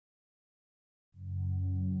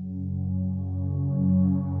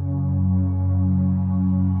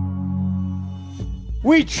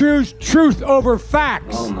We choose truth over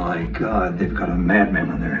facts. Oh my God, they've got a madman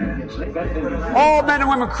on their hands. All men and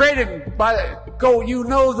women created by go. You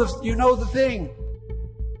know the thing.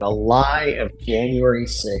 The lie of January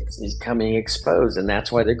 6th is coming exposed, and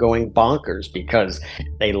that's why they're going bonkers, because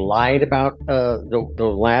they lied about the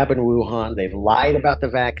lab in Wuhan. They've lied about the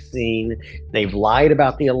vaccine. They've lied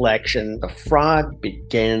about the election. The fraud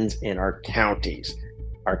begins in our counties.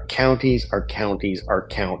 Our counties, our counties, our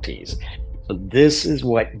counties. So this is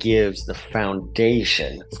what gives the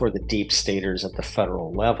foundation for the deep staters at the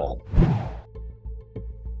federal level.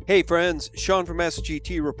 Hey friends, Sean from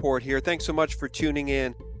SGT Report here. Thanks so much for tuning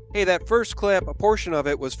in. Hey, that first clip, a portion of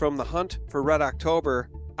it was from The Hunt for Red October.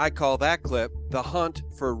 I call that clip The Hunt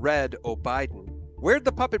for Red O'Biden. Where'd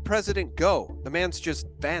the puppet president go? The man's just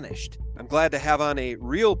vanished. I'm glad to have on a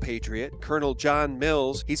real patriot, Colonel John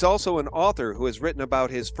Mills. He's also an author who has written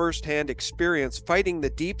about his firsthand experience fighting the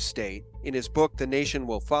deep state in his book, The Nation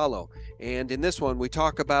Will Follow. And in this one, we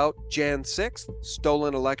talk about Jan 6th,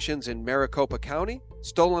 stolen elections in Maricopa County,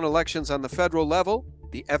 stolen elections on the federal level,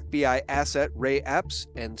 the FBI asset Ray Epps,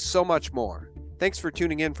 and so much more. Thanks for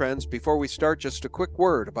tuning in, friends. Before we start, just a quick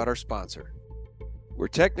word about our sponsor. We're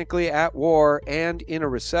technically at war and in a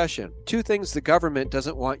recession. Two things the government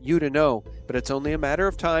doesn't want you to know, but it's only a matter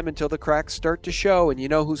of time until the cracks start to show, and you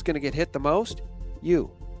know who's going to get hit the most?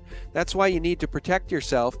 You. That's why you need to protect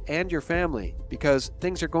yourself and your family, because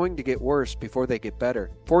things are going to get worse before they get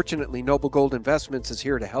better. Fortunately, Noble Gold Investments is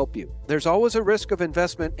here to help you. There's always a risk of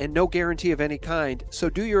investment and no guarantee of any kind, so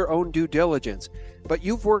do your own due diligence. But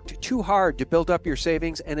you've worked too hard to build up your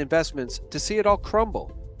savings and investments to see it all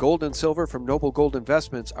crumble. Gold and silver from Noble Gold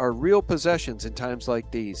Investments are real possessions in times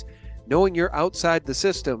like these. Knowing you're outside the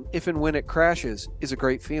system, if and when it crashes, is a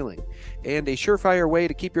great feeling. And a surefire way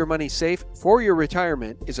to keep your money safe for your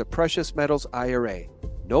retirement is a precious metals IRA.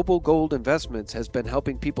 Noble Gold Investments has been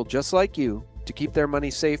helping people just like you to keep their money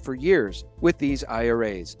safe for years with these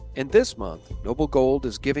IRAs. And this month, Noble Gold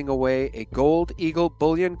is giving away a Gold Eagle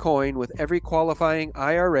bullion coin with every qualifying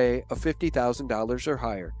IRA of $50,000 or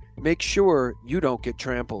higher. Make sure you don't get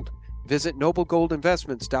trampled. Visit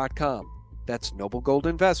noblegoldinvestments.com. That's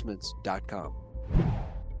noblegoldinvestments.com.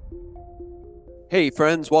 Hey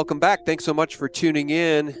friends, welcome back. Thanks so much for tuning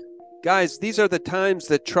in. Guys, these are the times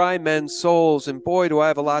that try men's souls, and boy, do I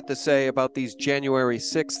have a lot to say about these January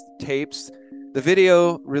 6th tapes. The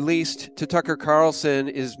video released to Tucker Carlson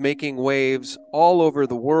is making waves all over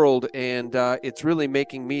the world, and it's really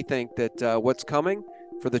making me think that what's coming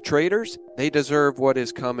for the traitors, they deserve what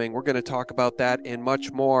is coming. We're going to talk about that and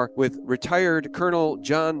much more with retired Colonel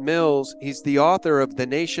John Mills. He's the author of The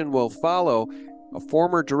Nation Will Follow, a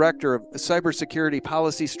former director of cybersecurity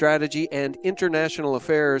policy strategy and international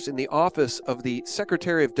affairs in the office of the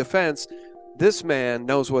Secretary of Defense. This man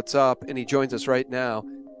knows what's up, and he joins us right now.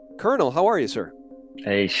 Colonel, how are you, sir?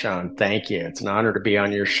 Hey, Sean, thank you. It's an honor to be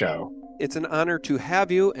on your show. It's an honor to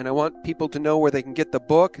have you, and I want people to know where they can get the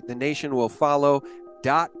book, The Nation Will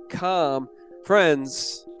Follow.com.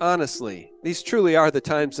 Friends, honestly, these truly are the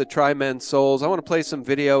times that try men's souls. I want to play some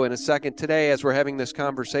video in a second. Today, as we're having this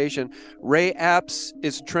conversation, Ray Epps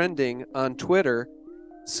is trending on Twitter.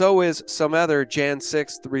 So is some other Jan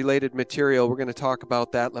 6th related material. We're going to talk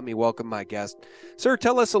about that. Let me welcome my guest. Sir,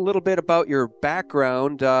 tell us a little bit about your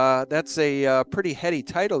background. That's a pretty heady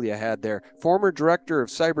title you had there. Former Director of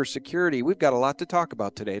Cybersecurity. We've got a lot to talk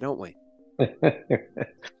about today, don't we?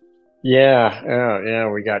 Yeah,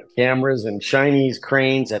 we got cameras and Chinese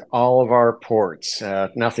cranes at all of our ports.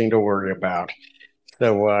 Nothing to worry about.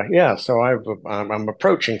 So I'm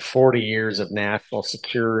approaching 40 years of national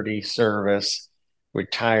security service.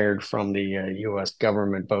 Retired from the U.S.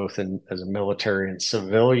 government, both as a military and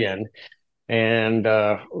civilian, and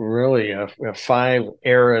really 5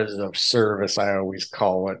 eras of service. I always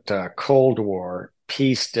call it Cold War,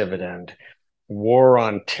 peace dividend, war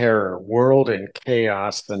on terror, world in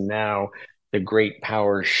chaos, and now the great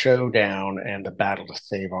powers showdown and the battle to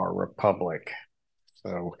save our republic.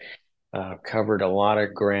 So covered a lot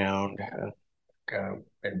of ground,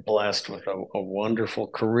 been blessed with a wonderful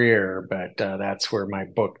career, but that's where my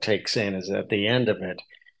book takes in, is at the end of it,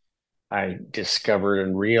 I discovered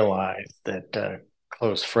and realized that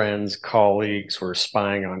close friends, colleagues were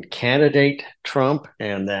spying on candidate Trump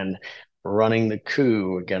and then running the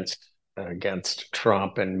coup against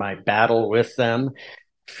Trump, and my battle with them,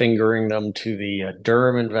 fingering them to the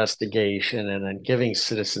Durham investigation, and then giving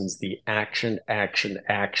citizens the action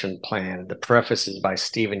plan. The preface is by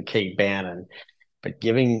Stephen K. Bannon, but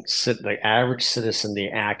giving the average citizen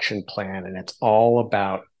the action plan, and it's all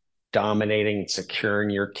about dominating and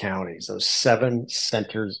securing your counties, those 7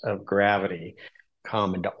 centers of gravity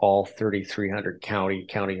common to all 3,300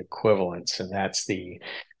 county equivalents, and that's the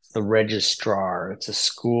registrar, it's a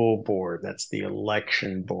school board, that's the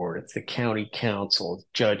election board, it's the county council,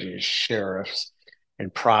 judges, sheriffs,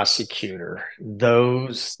 and prosecutor.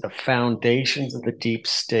 The foundations of the deep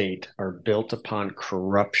state are built upon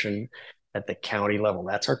corruption at the county level.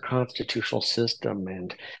 That's our constitutional system.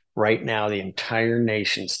 And right now, the entire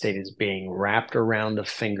nation state is being wrapped around the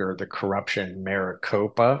finger of the corruption in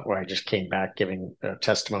Maricopa, where I just came back giving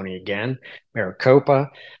testimony again. Maricopa,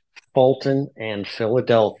 Fulton, and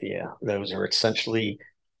Philadelphia. Those are essentially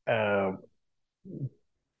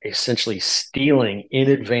stealing in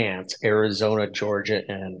advance Arizona, Georgia,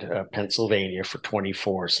 and Pennsylvania for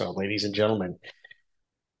 24. So, ladies and gentlemen,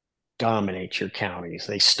 dominate your counties.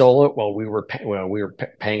 They stole it while we were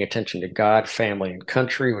paying attention to God, family, and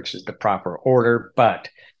country, which is the proper order. But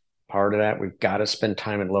part of that, we've got to spend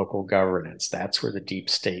time in local governance. That's where the deep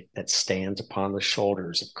state that stands upon the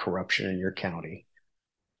shoulders of corruption in your county.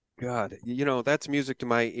 God, that's music to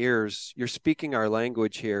my ears. You're speaking our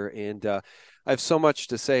language here, and I have so much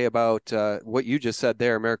to say about what you just said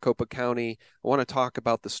there, Maricopa County. I want to talk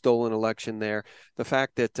about the stolen election there. The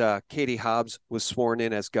fact that Katie Hobbs was sworn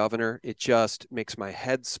in as governor, it just makes my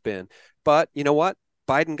head spin. But you know what?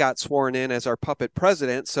 Biden got sworn in as our puppet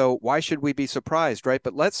president, so why should we be surprised, right?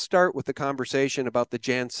 But let's start with the conversation about the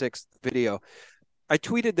Jan 6th video. I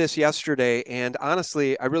tweeted this yesterday, and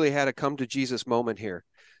honestly, I really had a come to Jesus moment here.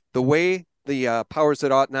 The way the powers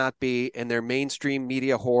that ought not be and their mainstream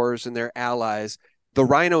media whores and their allies, the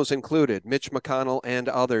rhinos included, Mitch McConnell and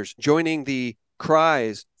others, joining the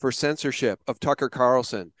cries for censorship of Tucker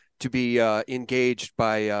Carlson to be engaged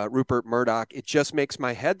by Rupert Murdoch, it just makes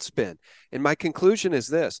my head spin. And my conclusion is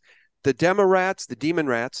this: the Demorats, the demon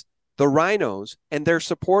rats, the rhinos, and their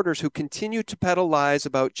supporters who continue to peddle lies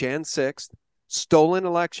about Jan 6th, stolen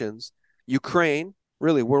elections, Ukraine,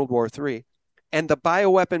 really World War III, and the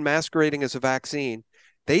bioweapon masquerading as a vaccine,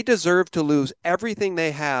 they deserve to lose everything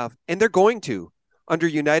they have, and they're going to, under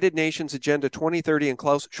United Nations Agenda 2030 and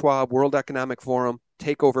Klaus Schwab World Economic Forum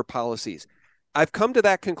takeover policies. I've come to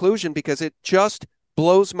that conclusion because it just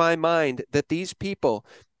blows my mind that these people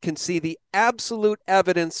can see the absolute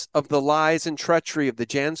evidence of the lies and treachery of the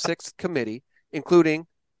Jan 6th committee, including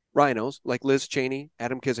rhinos like Liz Cheney,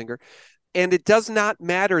 Adam Kinzinger, and it does not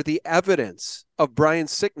matter the evidence of Brian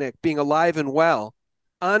Sicknick being alive and well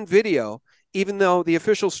on video, even though the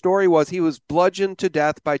official story was he was bludgeoned to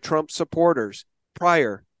death by Trump supporters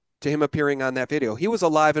prior to him appearing on that video. He was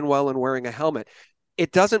alive and well and wearing a helmet.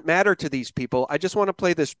 It doesn't matter to these people. I just want to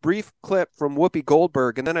play this brief clip from Whoopi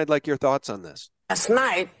Goldberg, and then I'd like your thoughts on this. Last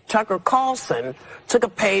night, Tucker Carlson took a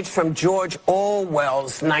page from George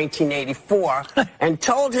Orwell's 1984 and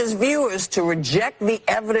told his viewers to reject the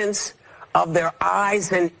evidence of their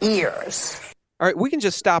eyes and ears. All right, we can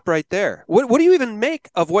just stop right there. What do you even make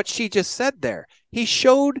of what she just said there? He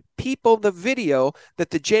showed people the video that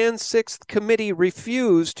the Jan 6th committee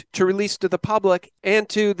refused to release to the public and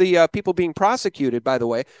to the people being prosecuted, by the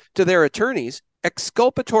way, to their attorneys.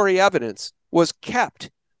 Exculpatory evidence was kept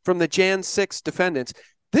from the Jan 6 defendants.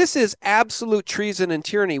 This is absolute treason and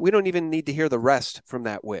tyranny. We don't even need to hear the rest from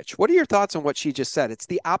that witch. What are your thoughts on what she just said? It's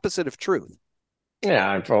the opposite of truth.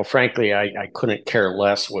 Yeah, well, frankly, I couldn't care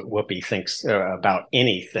less what Whoopi thinks about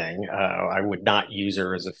anything. I would not use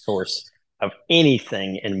her as a source of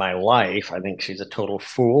anything in my life. I think she's a total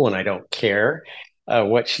fool, and I don't care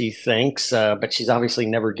what she thinks. But she's obviously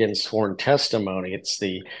never given sworn testimony. It's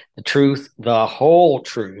the truth, the whole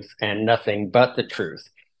truth, and nothing but the truth.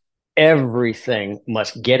 Everything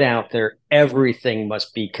must get out there. Everything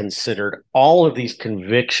must be considered. All of these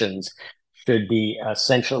convictions should be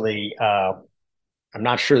essentially I'm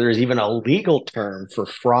not sure there's even a legal term for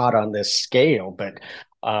fraud on this scale, but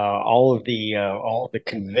all of the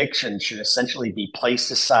convictions should essentially be placed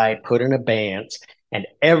aside, put in abeyance, and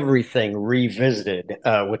everything revisited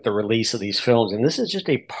with the release of these films. And this is just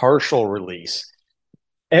a partial release.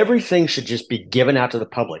 Everything should just be given out to the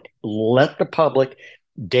public. Let the public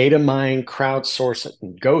data mine, crowdsource it,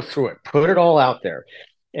 and go through it. Put it all out there.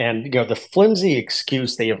 And the flimsy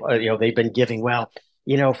excuse they've been giving, well,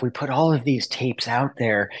 if we put all of these tapes out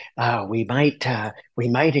there, we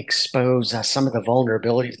might expose some of the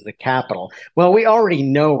vulnerabilities of the Capitol. Well, we already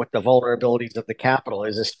know what the vulnerabilities of the Capitol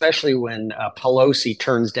is, especially when Pelosi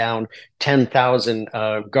turns down 10,000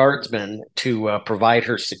 guardsmen to provide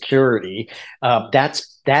her security. That's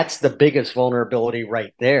the biggest vulnerability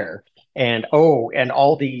right there. And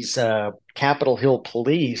all these Capitol Hill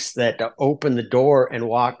police that open the door and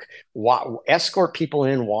escort people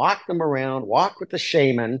in, walk them around, walk with the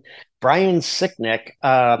shaman, Brian Sicknick,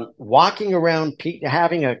 walking around,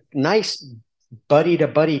 having a nice buddy to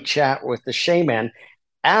buddy chat with the shaman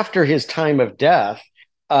after his time of death.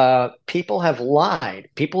 People have lied.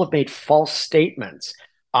 People have made false statements.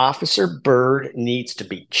 Officer Byrd needs to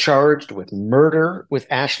be charged with murder with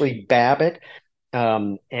Ashley Babbitt.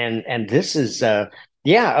 And this is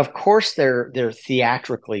yeah, of course they're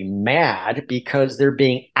theatrically mad because they're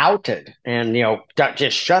being outed. And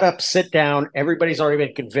just shut up, sit down. Everybody's already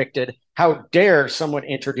been convicted. How dare someone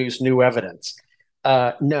introduce new evidence?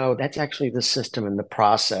 No, that's actually the system and the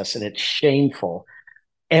process, and it's shameful.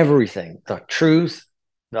 Everything, the truth,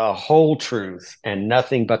 the whole truth, and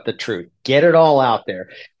nothing but the truth. Get it all out there.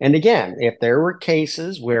 And again, if there were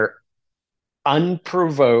cases where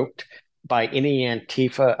unprovoked by any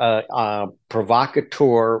Antifa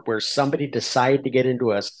provocateur, where somebody decided to get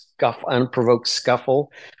into a unprovoked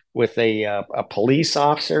scuffle with a police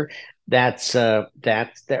officer, that's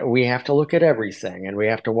that we have to look at everything and we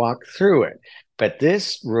have to walk through it. But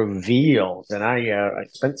this reveals, and I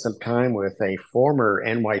spent some time with a former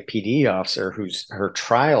NYPD officer her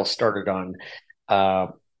trial started on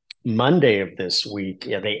Monday of this week.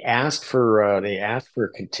 Yeah, they asked for a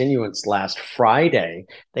continuance last Friday.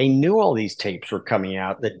 They knew all these tapes were coming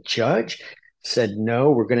out. The judge said, no,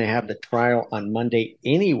 we're going to have the trial on Monday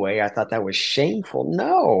anyway. I thought that was shameful.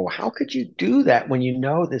 No, how could you do that when you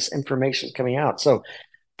know this information is coming out? So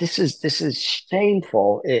this is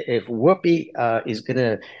shameful. If Whoopi is going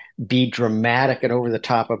to be dramatic and over the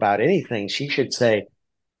top about anything, she should say,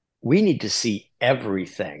 we need to see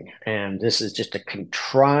everything. And this is just a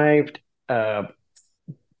contrived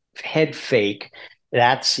head fake.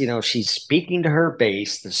 That's, she's speaking to her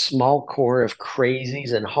base, the small core of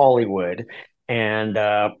crazies in Hollywood. And,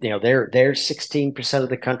 they're 16% of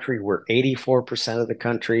the country. We're 84% of the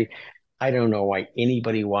country. I don't know why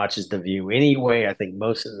anybody watches The View anyway. I think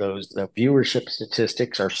most of the viewership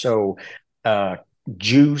statistics are so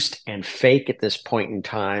juiced and fake at this point in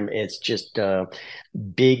time. It's just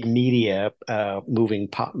big media moving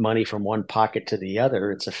money from one pocket to the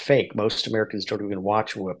other. It's a fake. Most Americans don't even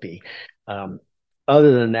watch Whoopi.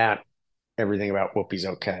 Other than that, everything about Whoopi's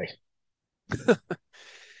okay.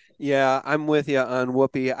 Yeah, I'm with you on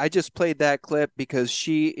Whoopi. I just played that clip because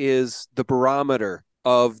she is the barometer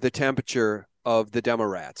of the temperature of the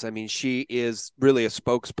Democrats. I mean, she is really a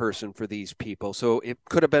spokesperson for these people. So it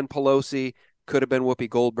could have been Pelosi, could have been Whoopi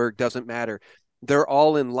Goldberg, doesn't matter. They're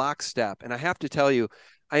all in lockstep. And I have to tell you,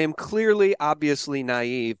 I am clearly, obviously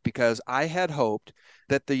naive because I had hoped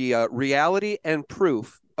that the reality and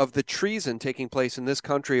proof of the treason taking place in this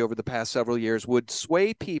country over the past several years would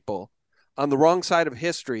sway people on the wrong side of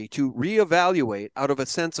history to reevaluate out of a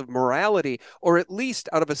sense of morality, or at least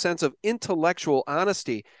out of a sense of intellectual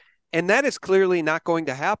honesty. And that is clearly not going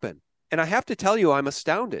to happen. And I have to tell you, I'm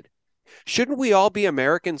astounded. Shouldn't we all be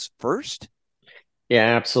Americans first?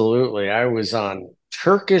 Yeah, absolutely. I was on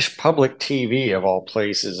Turkish public TV, of all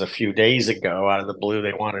places, a few days ago. Out of the blue,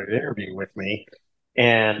 they wanted an interview with me.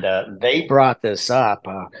 And they brought this up.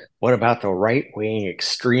 What about the right-wing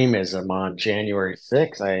extremism on January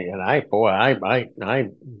 6th?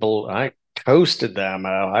 I toasted them.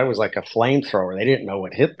 I was like a flamethrower. They didn't know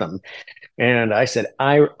what hit them. And I said,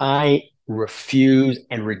 I refuse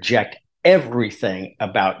and reject everything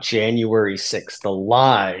about January 6th, the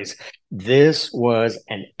lies. This was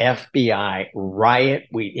an FBI riot.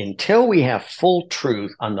 Until we have full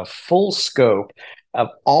truth on the full scope of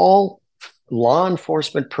all law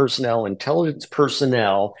enforcement personnel, intelligence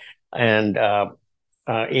personnel, and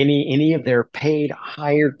any of their paid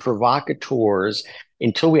hired provocateurs,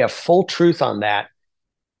 until we have full truth on that,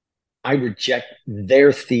 I reject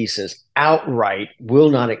their thesis outright, will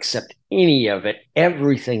not accept any of it.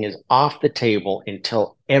 Everything is off the table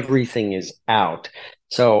until everything is out.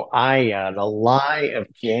 So the lie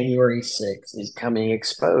of January 6th is coming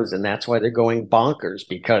exposed, and that's why they're going bonkers,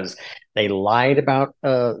 because they lied about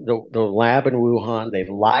the lab in Wuhan. They've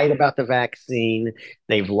lied about the vaccine.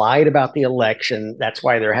 They've lied about the election. That's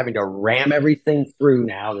why they're having to ram everything through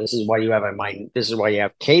now. This is why you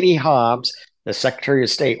have Katie Hobbs, the Secretary of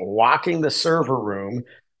State, walking the server room,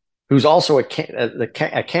 who's also a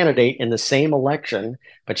candidate in the same election,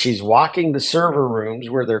 but she's walking the server rooms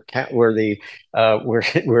where the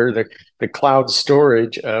cloud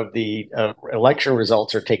storage of the election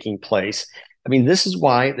results are taking place. I mean, this is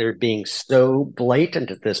why they're being so blatant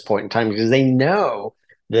at this point in time, because they know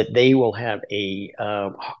that they will have a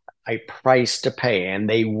price to pay, and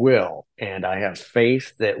they will. And I have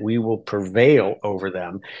faith that we will prevail over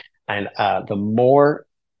them. And the more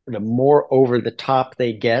over the top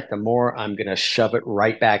they get, the more I'm going to shove it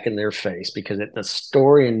right back in their face, because the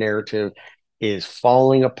story and narrative is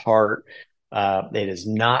falling apart. It is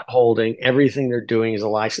not holding. Everything they're doing is a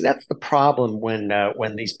lie. So that's the problem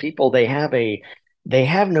when these people they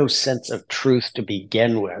have no sense of truth to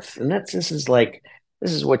begin with, and this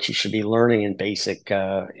is what you should be learning in basic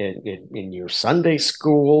in your Sunday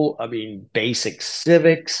school. I mean, basic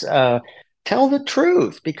civics. Tell the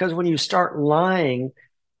truth, because when you start lying,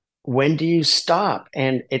 when do you stop?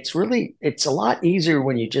 And it's a lot easier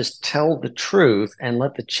when you just tell the truth and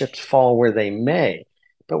let the chips fall where they may.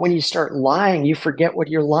 But when you start lying, you forget what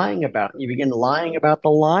you're lying about. You begin lying about the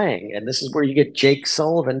lying. And this is where you get Jake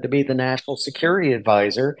Sullivan to be the national security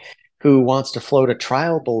advisor, who wants to float a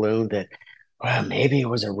trial balloon that, well, maybe it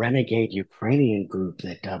was a renegade Ukrainian group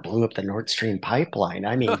that blew up the Nord Stream pipeline.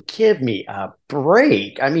 I mean, give me a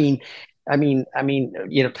break.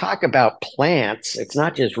 Talk about plants. It's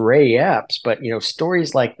not just Ray Epps, but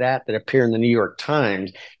stories like that appear in the New York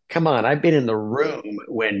Times. Come on, I've been in the room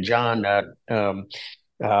when John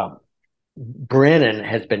Brennan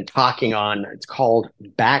has been talking on. It's called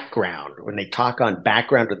Background, when they talk on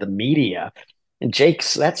Background to the media. And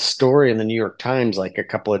that story in the New York Times like a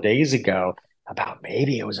couple of days ago about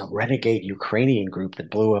maybe it was a renegade Ukrainian group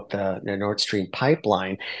that blew up the Nord Stream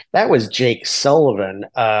pipeline. That was Jake Sullivan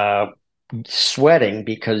sweating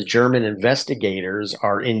because German investigators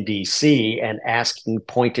are in DC and asking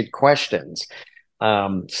pointed questions.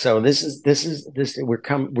 So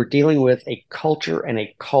we're dealing with a culture and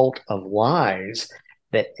a cult of lies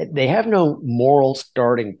that they have no moral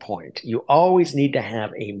starting point. You always need to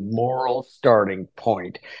have a moral starting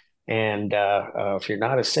point. And if you're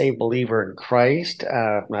not a saved believer in Christ,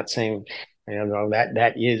 I'm not saying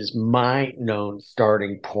that is my known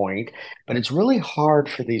starting point, but it's really hard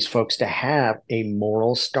for these folks to have a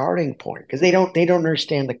moral starting point because they don't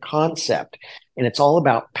understand the concept. And it's all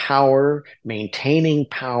about power, maintaining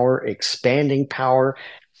power, expanding power.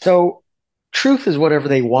 So truth is whatever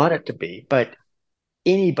they want it to be, but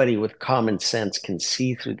anybody with common sense can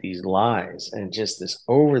see through these lies and just this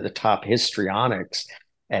over-the-top histrionics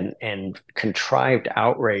and contrived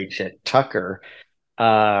outrage at Tucker.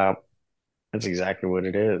 That's exactly what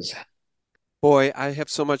it is. Boy, I have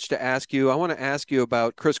so much to ask you. I want to ask you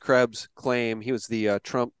about Chris Krebs' claim. He was the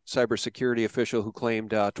Trump cybersecurity official who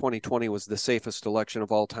claimed 2020 was the safest election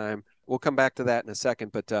of all time. We'll come back to that in a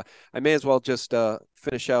second, but I may as well just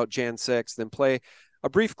finish out Jan 6th, then play a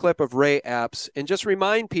brief clip of Ray Epps and just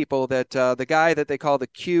remind people that the guy that they call the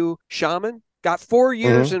Q shaman got 4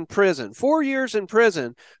 years in prison, 4 years in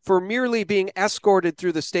prison for merely being escorted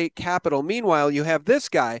through the state capitol. Meanwhile, you have this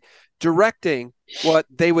guy directing what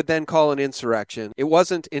they would then call an insurrection. It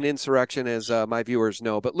wasn't an insurrection, as my viewers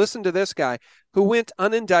know, but listen to this guy who went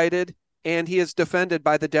unindicted, and he is defended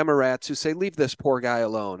by the Democrats who say, leave this poor guy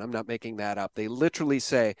alone. I'm not making that up. They literally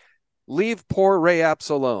say, leave poor Ray Epps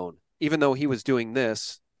alone, even though he was doing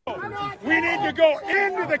this. We need to go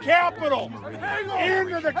into the Capitol.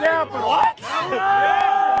 Into the Capitol. What? No!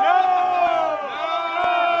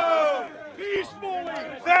 Peacefully.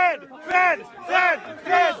 Fed.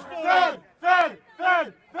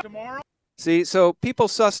 Tomorrow. See, so people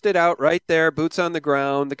sussed it out right there, boots on the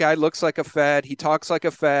ground. The guy looks like a Fed. He talks like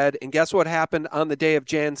a Fed. And guess what happened on the day of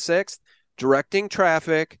Jan 6th? Directing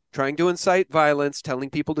traffic, trying to incite violence, telling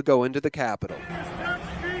people to go into the Capitol.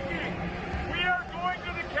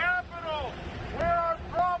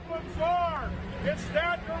 It's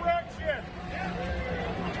that direction.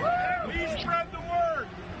 Please spread the word.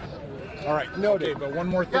 All right, noted. But one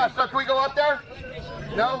more thing. Yeah, so can we go up there?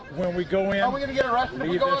 No? When we go in, are we going to get arrested if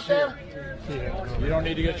we go up there? You don't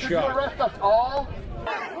need to get Did shot. you arrest us all?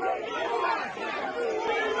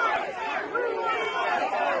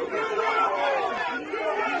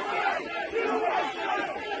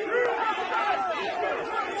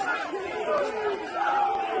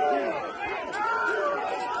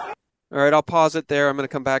 All right, I'll pause it there. I'm going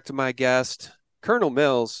to come back to my guest. Colonel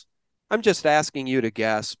Mills, I'm just asking you to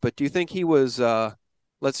guess, but do you think he was,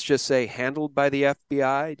 let's just say, handled by the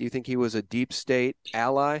FBI? Do you think he was a deep state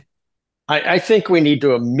ally? I think we need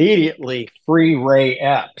to immediately free Ray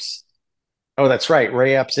Epps. Oh, that's right.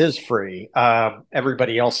 Ray Epps is free.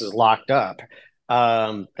 Everybody else is locked up.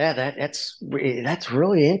 That's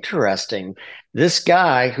really interesting. This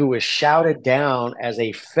guy who was shouted down as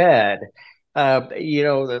a Fed,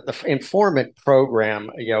 the informant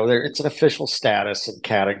program, it's an official status and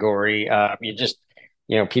category.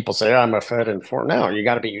 People say, I'm a Fed informant. No, you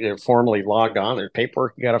got to be formally logged on. There's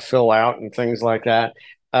paperwork you got to fill out and things like that.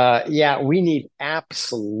 We need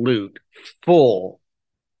absolute full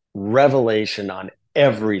revelation on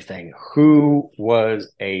everything. Who was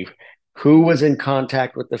in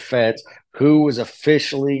contact with the Feds? Who was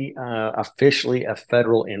officially a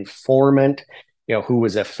federal informant? who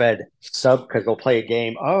was a Fed sub, because they'll play a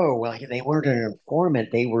game. Oh, well, they weren't an informant.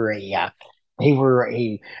 They were a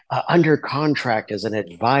under contract as an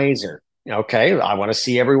advisor. Okay, I want to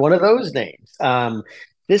see every one of those names.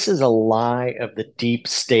 This is a lie of the deep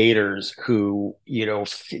staters who,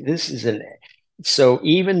 so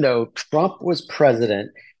even though Trump was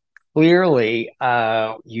president, clearly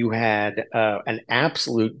you had an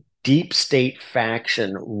absolute deep state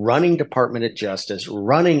faction running Department of Justice,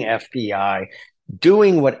 running FBI,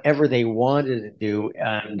 doing whatever they wanted to do,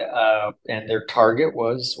 and their target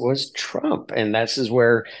was Trump. And this is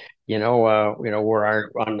where where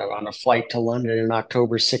on a flight to London in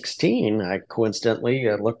October 16, I coincidentally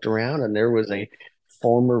looked around, and there was a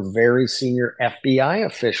former very senior FBI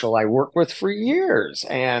official I worked with for years,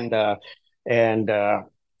 and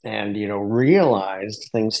realized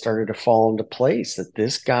things started to fall into place, that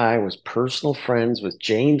this guy was personal friends with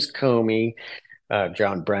James Comey,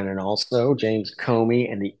 John Brennan also, James Comey,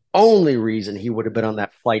 and the only reason he would have been on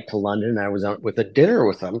that flight to London, I was out with a dinner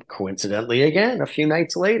with him, coincidentally again, a few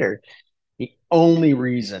nights later, the only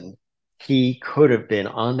reason he could have been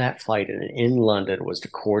on that flight and in London was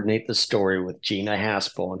to coordinate the story with Gina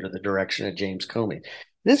Haspel under the direction of James Comey.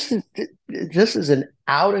 This is an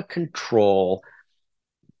out of control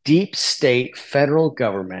deep state federal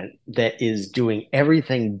government that is doing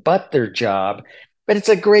everything but their job. But it's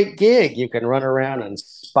a great gig. You can run around and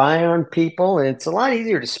spy on people. And it's a lot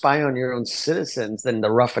easier to spy on your own citizens than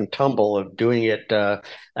the rough and tumble of doing it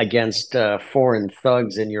against foreign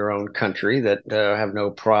thugs in your own country that have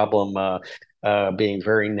no problem being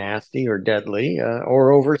very nasty or deadly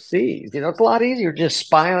or overseas. It's a lot easier to just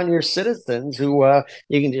spy on your citizens who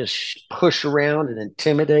you can just push around and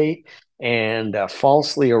intimidate and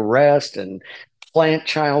falsely arrest and plant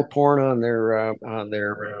child porn on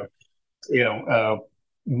their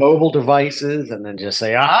mobile devices, and then just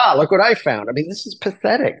say, look what I found. I mean, this is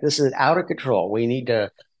pathetic. This is out of control. We need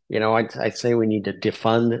to, I'd say we need to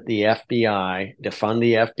defund the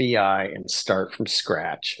FBI and start from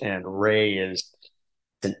scratch. And Wray is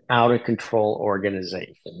an out of control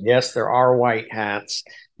organization. Yes, there are white hats.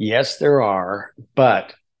 Yes, there are,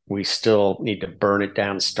 but we still need to burn it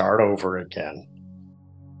down, start over again.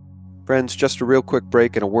 Friends, just a real quick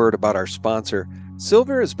break and a word about our sponsor.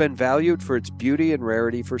 Silver has been valued for its beauty and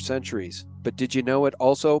rarity for centuries, but did you know it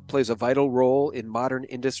also plays a vital role in modern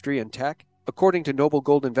industry and tech? According to Noble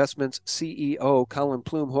Gold Investments CEO Colin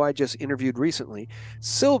Plume, who I just interviewed recently,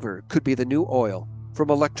 silver could be the new oil. From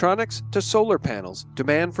electronics to solar panels,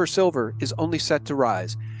 demand for silver is only set to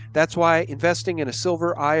rise. That's why investing in a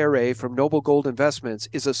silver IRA from Noble Gold Investments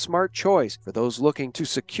is a smart choice for those looking to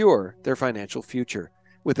secure their financial future.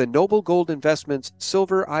 With a Noble Gold Investments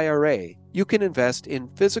Silver IRA, you can invest in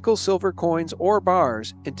physical silver coins or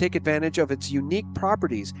bars and take advantage of its unique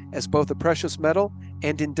properties as both a precious metal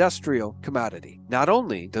and industrial commodity. Not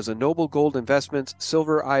only does a Noble Gold Investments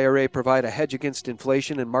Silver IRA provide a hedge against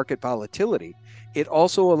inflation and market volatility, it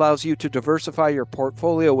also allows you to diversify your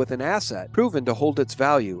portfolio with an asset proven to hold its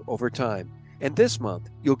value over time. And this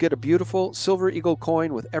month, you'll get a beautiful Silver Eagle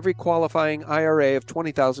coin with every qualifying IRA of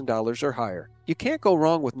 $20,000 or higher. You can't go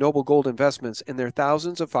wrong with Noble Gold Investments and their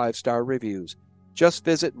thousands of 5-star reviews. Just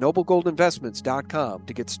visit noblegoldinvestments.com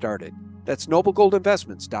to get started. That's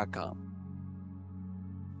noblegoldinvestments.com.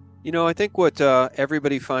 I think what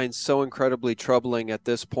everybody finds so incredibly troubling at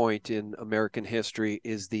this point in American history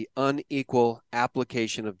is the unequal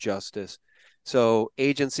application of justice. So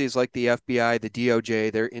agencies like the FBI, the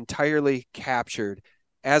DOJ, they're entirely captured,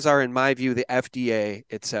 as are, in my view, the FDA,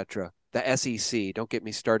 etc. The SEC. Don't get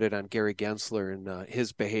me started on Gary Gensler and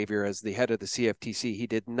his behavior as the head of the CFTC. He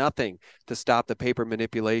did nothing to stop the paper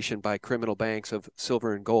manipulation by criminal banks of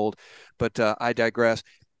silver and gold. But I digress.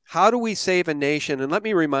 How do we save a nation? And let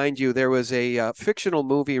me remind you, there was a fictional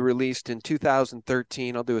movie released in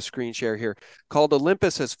 2013. I'll do a screen share here, called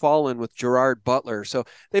Olympus Has Fallen with Gerard Butler. So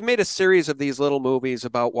they've made a series of these little movies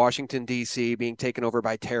about Washington, D.C. being taken over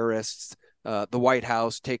by terrorists, the White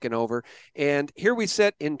House taken over. And here we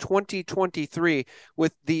sit in 2023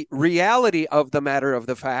 with the reality of the matter of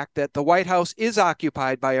the fact that the White House is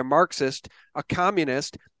occupied by a Marxist, a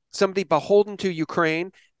communist, somebody beholden to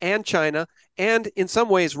Ukraine and China, and in some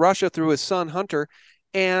ways Russia through his son Hunter.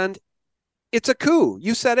 And it's a coup.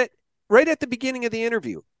 You said it right at the beginning of the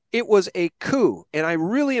interview. It was a coup. And I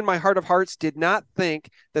really, in my heart of hearts, did not think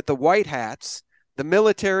that the white hats, the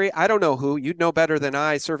military, I don't know who, you'd know better than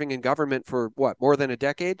I, serving in government for more than a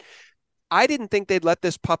decade. I didn't think they'd let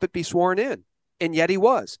this puppet be sworn in. And yet he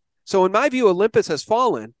was. So in my view, Olympus has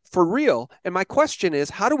fallen for real. And my question is,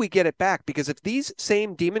 how do we get it back? Because if these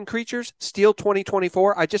same demon creatures steal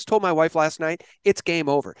 2024, I just told my wife last night, it's game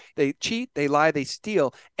over. They cheat, they lie, they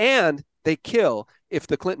steal, and they kill if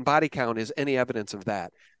the Clinton body count is any evidence of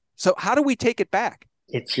that. So how do we take it back?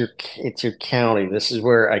 It's your county. This is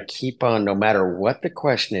where I keep on, no matter what the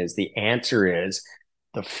question is, the answer is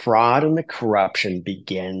the fraud and the corruption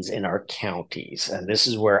begins in our counties. And this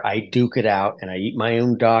is where I duke it out and I eat my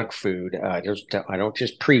own dog food. I don't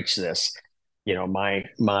just preach this. You know, my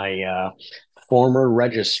former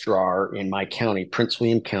registrar in my county, Prince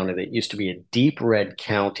William County, that used to be a deep red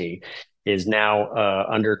county, is now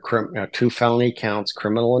under 2 felony counts,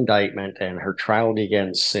 criminal indictment, and her trial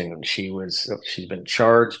begins soon. She's been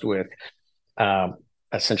charged with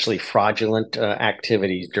essentially fraudulent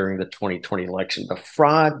activities during the 2020 election. The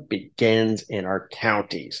fraud begins in our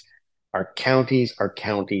counties, our counties, our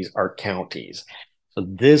counties, our counties. So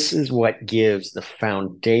this is what gives the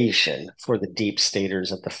foundation for the deep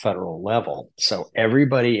staters at the federal level. So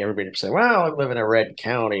everybody say, well, I live in a red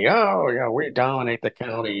county. Oh, yeah, we dominate the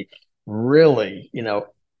county. Really, you know,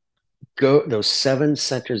 go those 7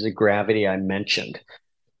 centers of gravity I mentioned.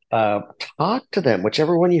 Talk to them,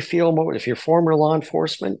 whichever one you feel more. If you're former law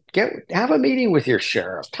enforcement, have a meeting with your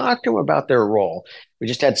sheriff. Talk to them about their role. We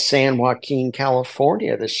just had San Joaquin,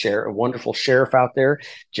 California. A wonderful sheriff out there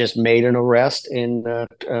just made an arrest in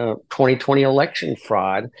 2020 election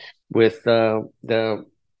fraud with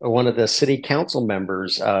one of the city council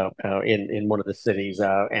members in one of the cities,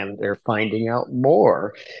 and they're finding out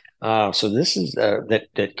more. So this is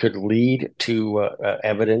that could lead to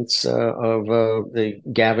evidence of the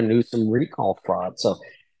Gavin Newsom recall fraud. So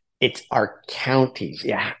it's our counties.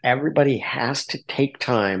 Yeah, everybody has to take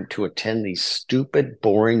time to attend these stupid,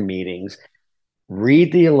 boring meetings.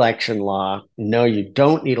 Read the election law. No, you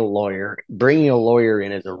don't need a lawyer. Bringing a lawyer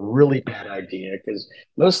in is a really bad idea because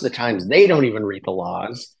most of the times they don't even read the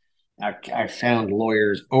laws. I found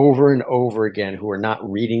lawyers over and over again who are not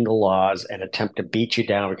reading the laws and attempt to beat you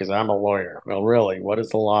down because I'm a lawyer. Well, really, what does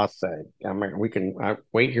the law say? I mean, I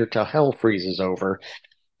wait here till hell freezes over.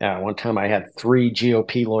 One time I had 3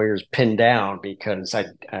 GOP lawyers pinned down because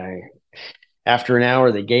after an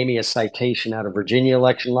hour, they gave me a citation out of Virginia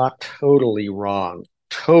election law. Totally wrong.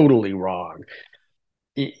 Totally wrong.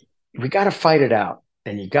 We got to fight it out.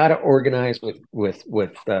 And you got to organize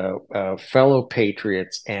with fellow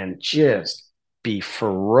patriots and just be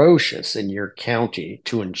ferocious in your county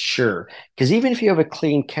to ensure. Because even if you have a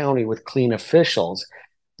clean county with clean officials,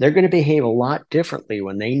 they're going to behave a lot differently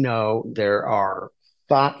when they know there are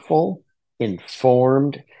thoughtful,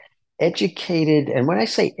 informed, educated. And when I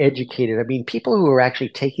say educated, I mean people who are actually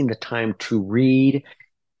taking the time to read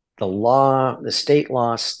the law, the state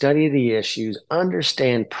law, study the issues,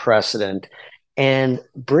 understand precedent, and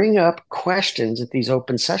bring up questions at these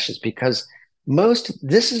open sessions, because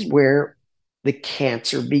this is where the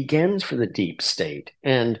cancer begins for the deep state.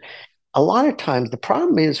 And a lot of times the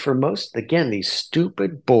problem is for most, again, these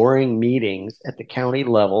stupid, boring meetings at the county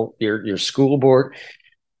level, your school board,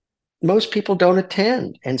 most people don't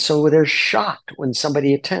attend. And so they're shocked when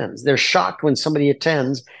somebody attends. They're shocked when somebody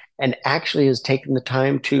attends and actually has taken the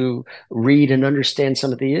time to read and understand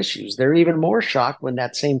some of the issues. They're even more shocked when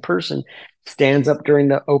that same person stands up during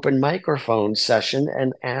the open microphone session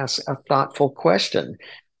and asks a thoughtful question.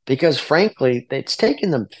 Because frankly, it's taken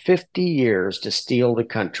them 50 years to steal the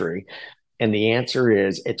country. And the answer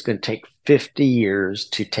is it's going to take 50 years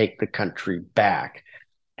to take the country back.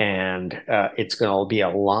 And it's going to be a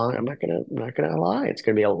long, I'm not going to lie, it's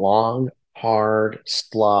going to be a long, hard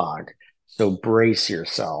slog. So brace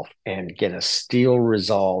yourself and get a steel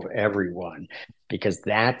resolve, everyone, because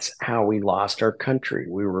that's how we lost our country.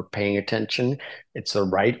 We were paying attention. It's the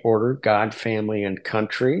right order, God, family, and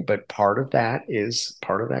country. But part of that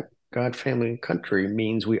God, family, and country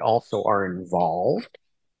means we also are involved.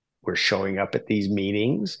 We're showing up at these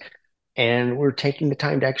meetings and we're taking the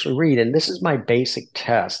time to actually read. And this is my basic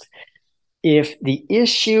test. If the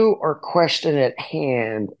issue or question at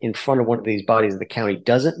hand in front of one of these bodies of the county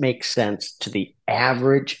doesn't make sense to the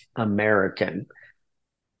average American,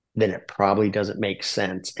 then it probably doesn't make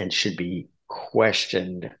sense and should be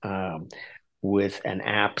questioned with an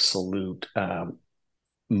absolute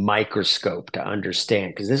microscope to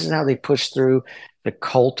understand. Because this is how they push through the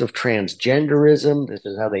cult of transgenderism. This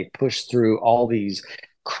is how they push through all these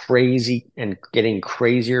crazy and getting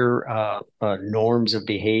crazier norms of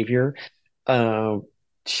behavior.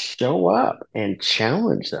 Show up and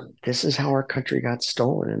challenge them. This is how our country got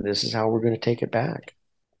stolen, and this is how we're going to take it back.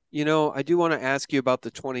 You know, I do want to ask you about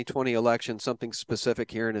the 2020 election, something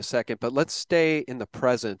specific here in a second, but let's stay in the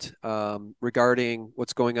present regarding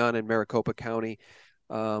what's going on in Maricopa County.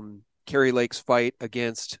 Kari Lake's fight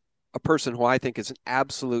against a person who I think is an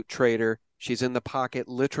absolute traitor. She's in the pocket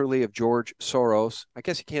literally of George Soros. I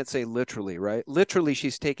guess you can't say literally, right? Literally,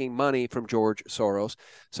 she's taking money from George Soros.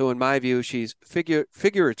 So in my view, she's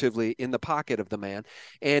figuratively in the pocket of the man.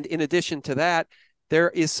 And in addition to that, there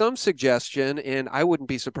is some suggestion, and I wouldn't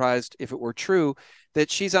be surprised if it were true, that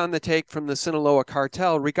she's on the take from the Sinaloa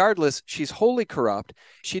cartel. Regardless, she's wholly corrupt.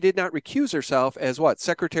 She did not recuse herself as what?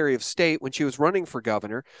 Secretary of State when she was running for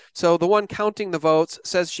governor. So the one counting the votes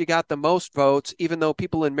says she got the most votes, even though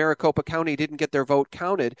people in Maricopa County didn't get their vote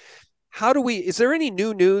counted. Is there any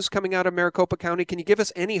new news coming out of Maricopa County? Can you give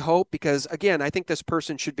us any hope? Because again, I think this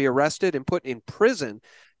person should be arrested and put in prison,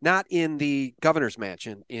 not in the governor's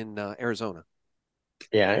mansion in Arizona.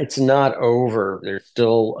 Yeah, it's not over. There's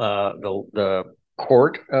still the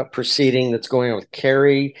court proceeding that's going on with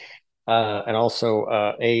Kari and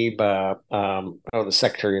also Abe, the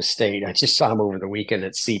Secretary of State. I just saw him over the weekend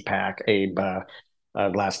at CPAC. Abe,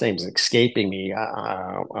 last name's escaping me.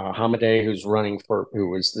 Hamadeh, who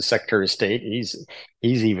was the Secretary of State. He's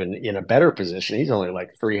even in a better position. He's only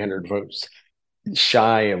like 300 votes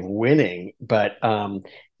shy of winning. But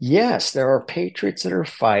yes, there are patriots that are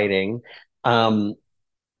fighting. I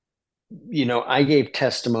gave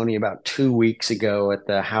testimony about 2 weeks ago at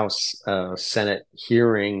the House Senate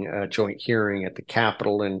hearing, joint hearing at the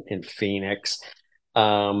Capitol in Phoenix.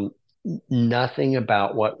 Nothing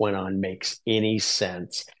about what went on makes any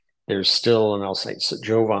sense. There's still, and I'll say, so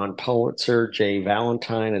Jovan Pulitzer, Jay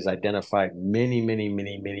Valentine has identified many, many,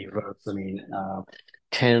 many, many votes. I mean,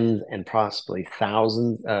 tens and possibly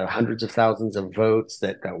thousands, hundreds of thousands of votes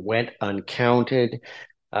that went uncounted.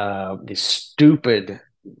 The stupid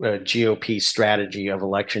GOP strategy of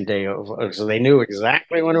election day. So they knew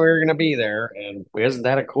exactly when we were going to be there. And isn't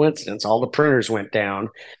that a coincidence? All the printers went down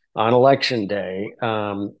on election day.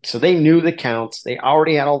 So they knew the counts. They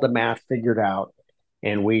already had all the math figured out.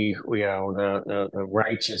 And the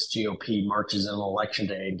righteous GOP marches in election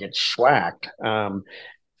day and gets schwacked.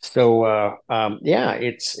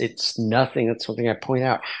 It's nothing. That's something I point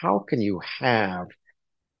out. How can you have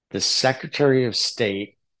the Secretary of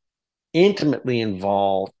State intimately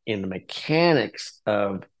involved in the mechanics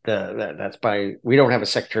of we don't have a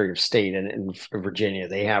Secretary of State in Virginia.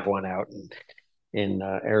 They have one out in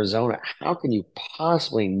Arizona. How can you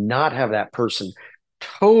possibly not have that person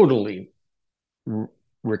totally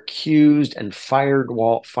recused and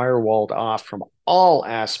firewalled off from all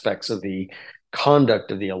aspects of the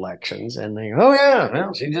conduct of the elections? And they,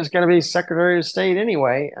 she's just going to be Secretary of State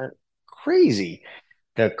anyway. Crazy.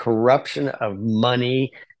 The corruption of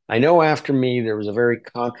money. I know after me, there was a very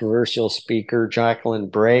controversial speaker,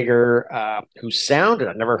 Jacqueline Brager, who sounded,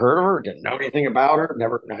 I'd never heard of her, didn't know anything about her,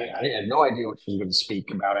 I had no idea what she was going to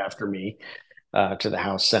speak about after me to the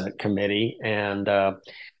House Senate committee. And,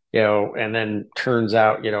 and then turns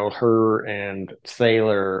out, her and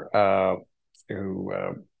Thaler,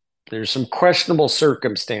 there's some questionable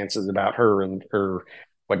circumstances about her and her,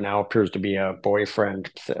 what now appears to be a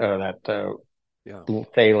boyfriend, Thaler, the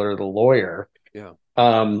lawyer. Yeah.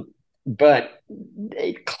 But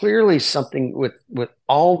clearly something with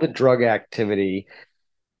all the drug activity,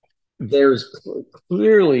 there's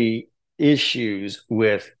clearly issues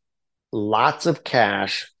with lots of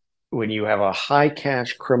cash when you have a high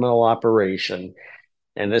cash criminal operation.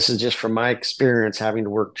 And this is just from my experience having to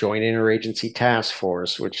work joint interagency task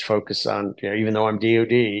force, which focus on, even though I'm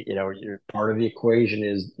DOD, you're part of the equation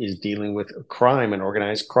is dealing with crime and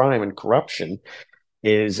organized crime and corruption.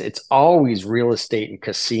 It's always real estate and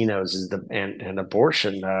casinos and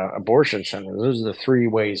abortion centers. Those are the three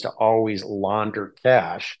ways to always launder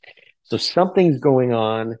cash. So something's going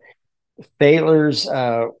on. Thaler's,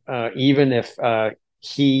 even if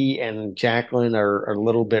he and Jacqueline are a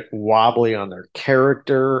little bit wobbly on their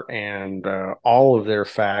character and all of their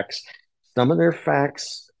facts, some of their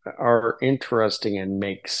facts are interesting and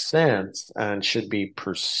make sense and should be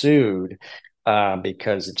pursued.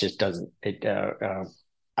 Because it just doesn't.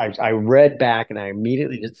 I read back and I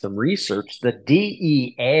immediately did some research. The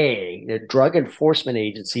DEA, the Drug Enforcement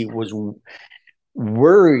Agency, was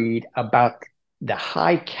worried about the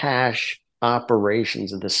high cash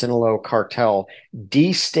operations of the Sinaloa cartel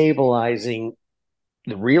destabilizing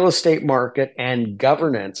the real estate market and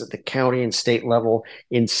governance at the county and state level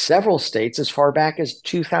in several states as far back as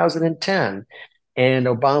 2010. And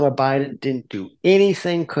Biden didn't do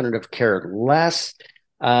anything, couldn't have cared less.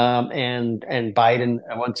 And Biden,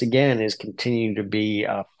 once again, is continuing to be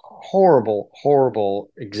a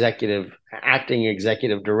horrible acting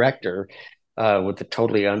executive director with the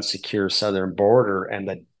totally unsecure southern border and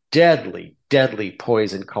the deadly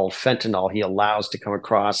poison called fentanyl he allows to come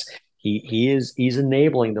across. He's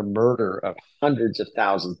enabling the murder of hundreds of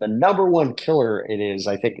thousands. The number one killer it is,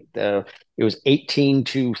 I think it was 18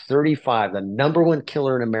 to 35, the number one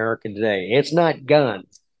killer in America today. It's not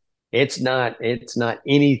guns. It's not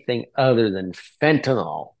anything other than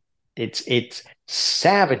fentanyl. It's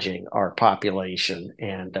savaging our population,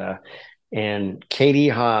 and Katie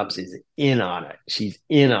Hobbs is in on it. She's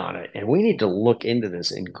in on it, and we need to look into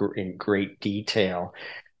this in great detail.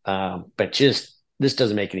 But just this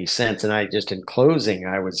doesn't make any sense. And I just, in closing,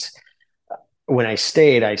 when I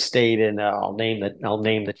stayed in I'll name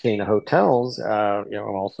the chain of hotels.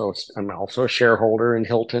 I'm also a shareholder in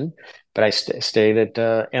Hilton, but I stayed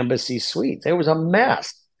at Embassy Suites. It was a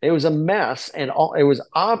mess. It was a mess, and it was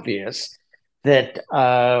obvious that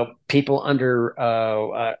people under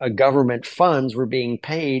government funds were being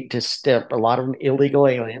paid to step. A lot of them illegal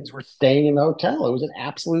aliens were staying in the hotel. It was an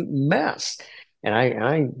absolute mess. And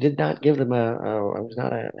I did not give them I was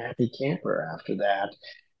not a happy camper after that.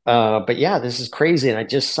 But yeah, this is crazy. And I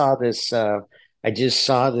just saw this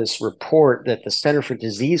report that the Center for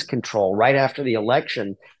Disease Control, right after the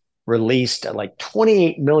election, released like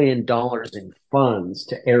 $28 million in funds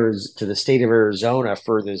to the state of Arizona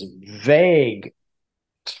for this vague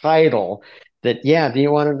title that, do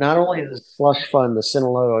you want to not only the slush fund the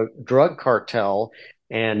Sinaloa drug cartel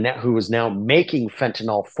and who is now making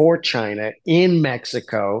fentanyl for China in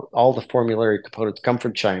Mexico. All the formulary components come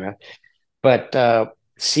from China. But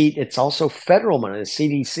it's also federal money. The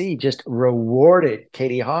CDC just rewarded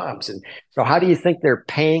Katie Hobbs. And so how do you think they're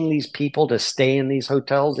paying these people to stay in these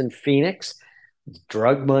hotels in Phoenix? It's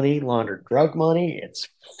drug money, laundered drug money. It's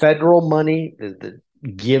federal money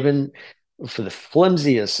given for the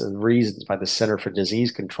flimsiest of reasons by the Center for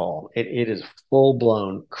Disease Control. It is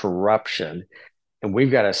full-blown corruption. And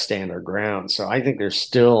we've got to stand our ground. So I think there's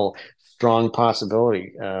still strong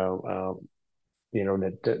possibility,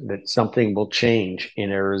 that something will change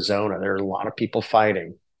in Arizona. There are a lot of people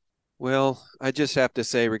fighting. Well, I just have to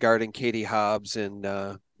say regarding Katie Hobbs and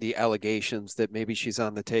the allegations that maybe she's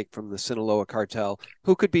on the take from the Sinaloa cartel,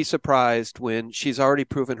 who could be surprised when she's already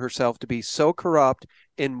proven herself to be so corrupt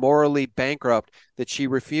and morally bankrupt that she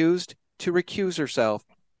refused to recuse herself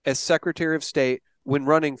as Secretary of State when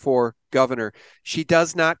running for governor. She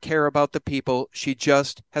does not care about the people. She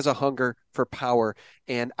just has a hunger for power.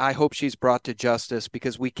 And I hope she's brought to justice,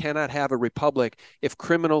 because we cannot have a republic if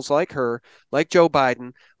criminals like her, like Joe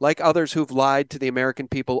Biden, like others who've lied to the American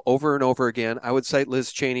people over and over again. I would cite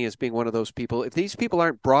Liz Cheney as being one of those people. If these people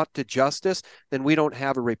aren't brought to justice, then we don't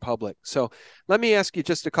have a republic. So let me ask you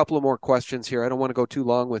just a couple of more questions here. I don't want to go too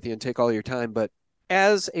long with you and take all your time, but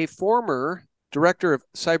as a former director of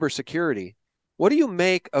cybersecurity, what do you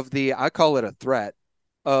make of I call it a threat,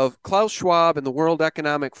 of Klaus Schwab and the World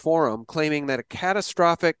Economic Forum claiming that a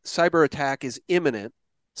catastrophic cyber attack is imminent,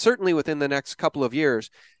 certainly within the next couple of years?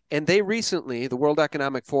 And they recently, the World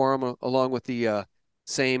Economic Forum, along with the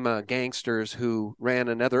same gangsters who ran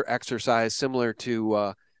another exercise similar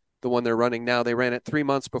to the one they're running now, they ran it 3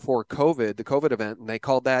 months before COVID, the COVID event, and they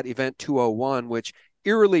called that Event 201, which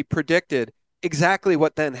eerily predicted exactly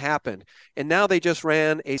what then happened. And now they just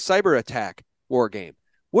ran a cyber attack war game.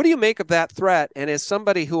 What do you make of that threat? And as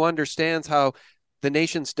somebody who understands how the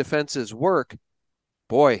nation's defenses work,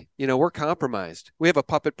 boy, we're compromised. We have a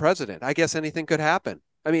puppet president. I guess anything could happen.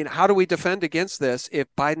 I mean, how do we defend against this if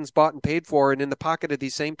Biden's bought and paid for and in the pocket of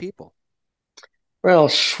these same people? Well,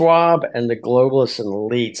 Schwab and the globalists and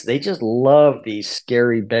elites, they just love these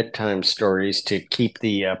scary bedtime stories to keep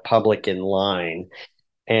the public in line.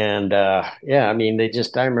 And I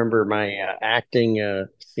remember my acting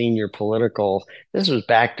senior political, this was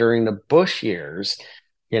back during the Bush years,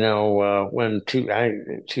 when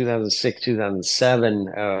 2006, 2007,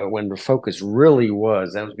 when the focus really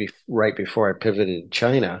was, that was right before I pivoted to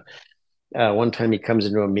China. One time he comes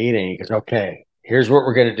into a meeting, he goes, okay, here's what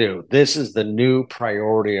we're going to do. This is the new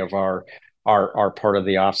priority of our part of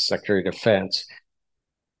the Office of Secretary of Defense.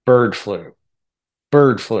 Bird flu.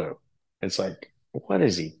 It's like, what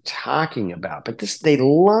is he talking about? But they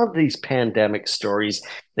love these pandemic stories.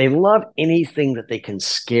 They love anything that they can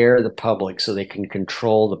scare the public so they can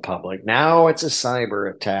control the public. Now it's a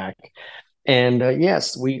cyber attack. And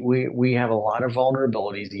yes, we have a lot of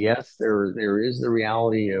vulnerabilities. Yes, there is the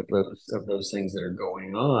reality of those things that are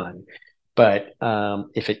going on. But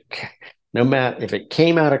if it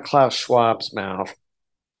came out of Klaus Schwab's mouth,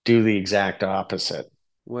 do the exact opposite.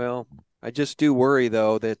 Well, I just do worry,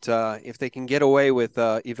 though, that if they can get away with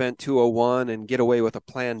Event 201 and get away with a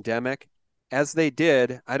pandemic, as they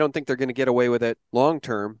did, I don't think they're going to get away with it long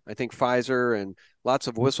term. I think Pfizer and lots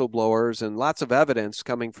of whistleblowers and lots of evidence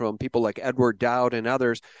coming from people like Edward Dowd and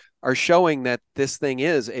others are showing that this thing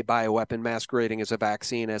is a bioweapon masquerading as a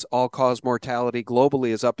vaccine, as all-cause mortality globally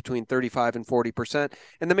is up between 35 and 40%.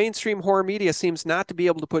 And the mainstream horror media seems not to be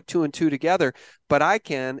able to put two and two together, but I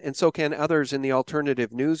can, and so can others in the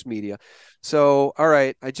alternative news media. So, all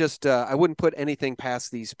right, I wouldn't put anything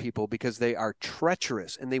past these people because they are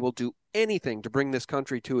treacherous and they will do anything to bring this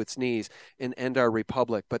country to its knees and end our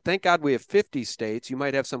republic. But thank God we have 50 states. You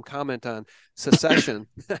might have some comment on secession.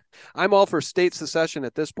 I'm all for state secession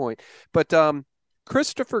at this point. But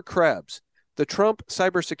Christopher Krebs, the Trump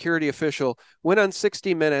cybersecurity official, went on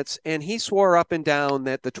 60 Minutes and he swore up and down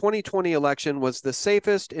that the 2020 election was the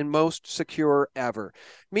safest and most secure ever.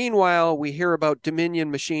 Meanwhile, we hear about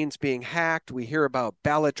Dominion machines being hacked. We hear about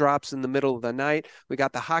ballot drops in the middle of the night. We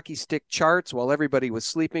got the hockey stick charts while everybody was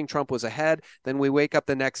sleeping. Trump was ahead. Then we wake up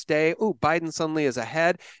the next day. Ooh, Biden suddenly is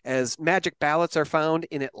ahead as magic ballots are found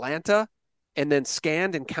in Atlanta and then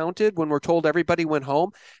scanned and counted when we're told everybody went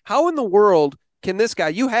home. How in the world can this guy,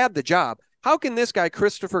 you had the job, how can this guy,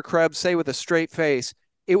 Christopher Krebs, say with a straight face,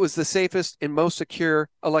 it was the safest and most secure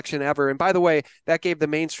election ever? And by the way, that gave the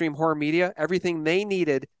mainstream horror media everything they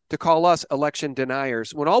needed to call us election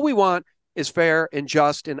deniers, when all we want is fair and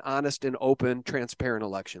just and honest and open, transparent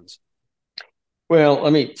elections. Well,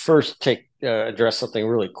 let me first address something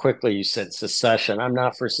really quickly. You said secession. I'm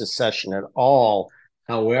not for secession at all.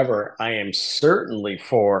 However, I am certainly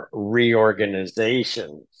for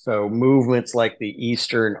reorganization. So movements like the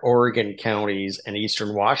Eastern Oregon counties and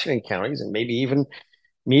Eastern Washington counties, and maybe even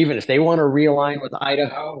if they want to realign with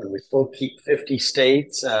Idaho and we still keep 50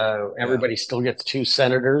 states, everybody still gets 2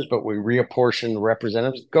 senators, but we reapportion the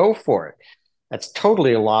representatives, go for it. That's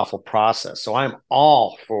totally a lawful process. So I'm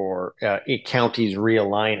all for counties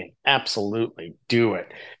realigning. Absolutely, do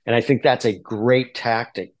it. And I think that's a great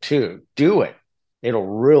tactic too. Do it. It'll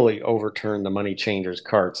really overturn the money changers'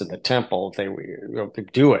 carts in the temple if they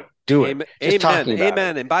do it. Do it.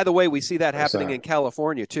 Amen. And by the way, we see that happening in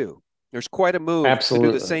California too. There's quite a move to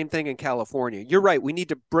do the same thing in California. You're right. We need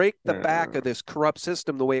to break the back of this corrupt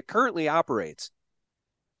system the way it currently operates.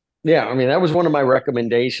 Yeah, I mean, that was one of my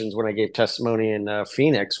recommendations when I gave testimony in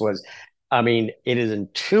Phoenix was, I mean, it is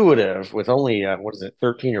intuitive with only,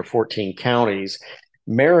 13 or 14 counties.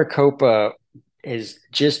 Maricopa is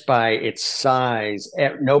just by its size,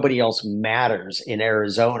 nobody else matters in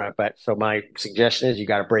Arizona. But so my suggestion is you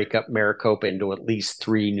got to break up Maricopa into at least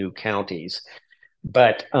 3 new counties.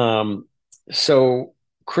 But so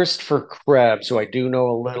Christopher Krebs, who I do know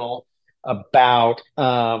a little about,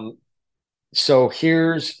 so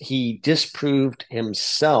he disproved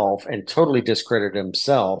himself and totally discredited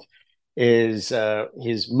himself. His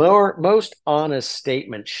most honest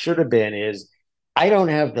statement should have been I don't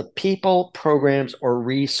have the people, programs, or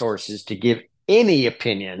resources to give any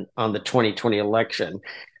opinion on the 2020 election,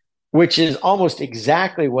 which is almost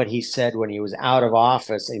exactly what he said when he was out of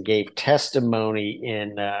office and gave testimony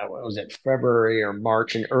in, February or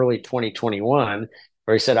March in early 2021,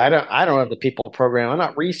 where he said, I don't have the people, program, I'm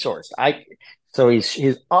not resourced. So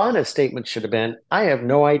his honest statement should have been, I have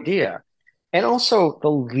no idea. And also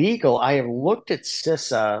the legal, I have looked at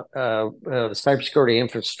CISA, the Cybersecurity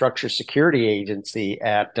Infrastructure Security Agency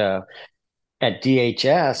at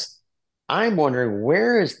DHS. I'm wondering,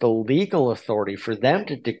 where is the legal authority for them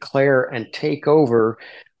to declare and take over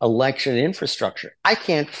election infrastructure? I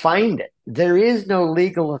can't find it. There is no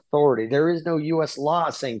legal authority. There is no U.S. law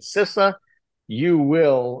saying, CISA, you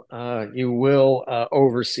will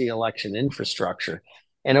oversee election infrastructure.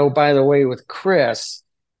 And oh, by the way, with Chris,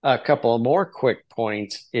 a couple of more quick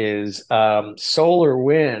points is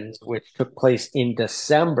SolarWinds, which took place in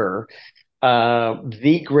December,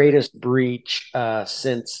 the greatest breach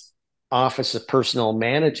since Office of Personnel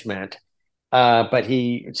Management. But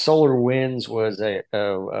SolarWinds was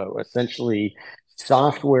essentially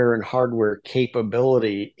software and hardware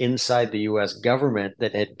capability inside the U.S. government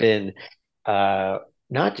that had been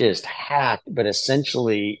not just hacked, but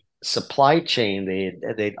essentially supply chain.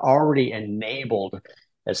 They'd already enabled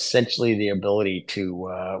essentially the ability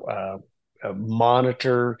to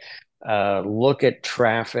monitor, look at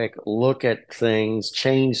traffic, look at things,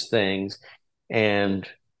 change things. And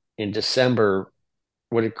in December,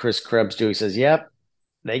 what did Chris Krebs do? He says, yep,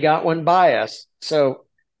 they got one by us. So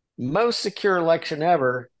most secure election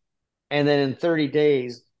ever. And then in 30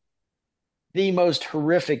 days, the most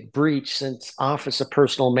horrific breach since Office of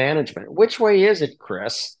Personnel Management. Which way is it,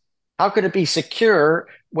 Chris? How could it be secure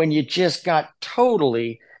when you just got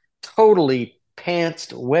totally totally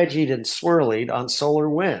pantsed, wedgied, and swirlied on solar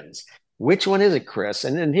winds. Which one is it, Chris?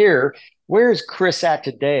 And then here, where is Chris at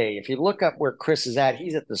today? If you look up where Chris is at,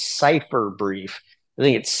 he's at the Cipher Brief. I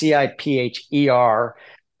think it's CIPHER.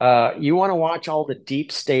 You want to watch all the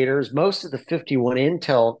deep staters, most of the 51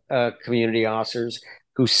 Intel community officers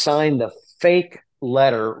who signed the fake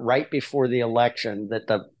letter right before the election that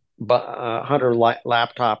the Hunter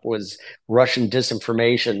laptop was Russian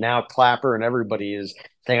disinformation. Now Clapper and everybody is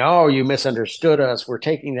saying, oh, you misunderstood us. We're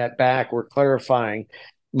taking that back. We're clarifying.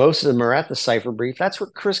 Most of them are at the Cipher Brief. That's where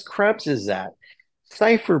Chris Krebs is at.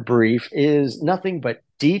 Cipher Brief is nothing but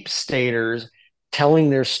deep staters telling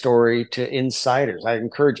their story to insiders. I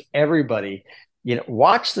encourage everybody,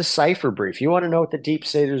 watch the Cipher Brief. You want to know what the deep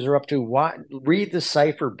staters are up to? Read the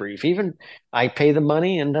Cipher Brief. Even I pay the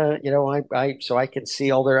money, and I so I can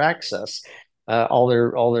see all their access, all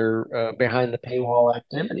their behind the paywall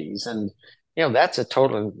activities, and that's a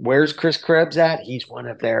total. Where's Chris Krebs at? He's one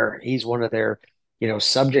of their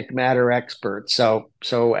subject matter experts.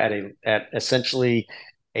 So at essentially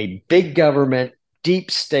a big government,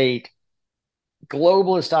 deep state,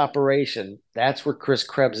 globalist operation, that's where Chris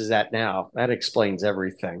Krebs is at now. That explains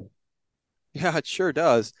everything. Yeah, it sure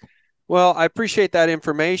does. Well, I appreciate that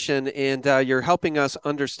information, and you're helping us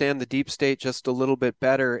understand the deep state just a little bit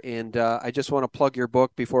better. And I just want to plug your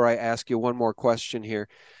book before I ask you one more question here.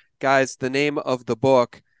 Guys, the name of the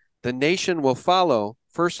book, The Nation Will Follow,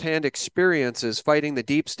 Firsthand Experiences Fighting the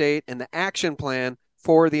Deep State and the Action Plan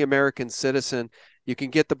for the American Citizen. You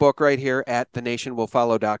can get the book right here at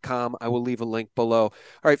thenationwillfollow.com. I will leave a link below. All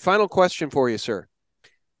right, final question for you, sir.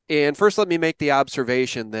 And first, let me make the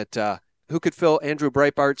observation that who could fill Andrew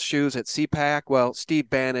Breitbart's shoes at CPAC? Well, Steve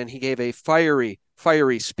Bannon. He gave a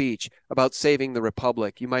fiery speech about saving the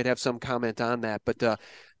republic. You might have some comment on that. But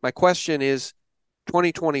my question is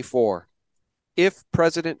 2024. If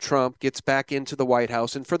President Trump gets back into the White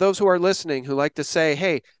House, and for those who are listening who like to say,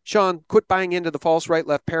 hey, Sean, quit buying into the false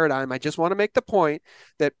right-left paradigm, I just want to make the point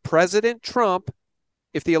that President Trump,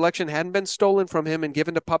 if the election hadn't been stolen from him and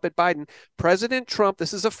given to puppet Biden, President Trump,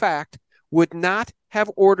 this is a fact, would not have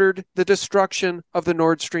ordered the destruction of the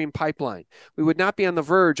Nord Stream pipeline. We would not be on the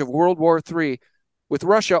verge of World War III with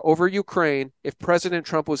Russia over Ukraine if President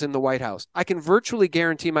Trump was in the White House. I can virtually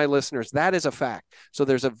guarantee my listeners that is a fact. So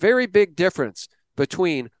there's a very big difference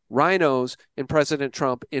between rhinos and President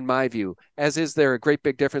Trump, in my view, as is there a great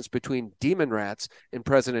big difference between demon rats and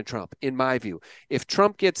President Trump, in my view. If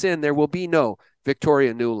Trump gets in, there will be no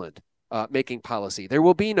Victoria Nuland making policy. There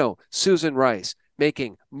will be no Susan Rice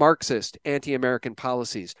making Marxist, anti-American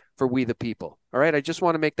policies for we the people. All right, I just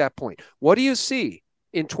want to make that point. What do you see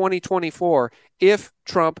in 2024 if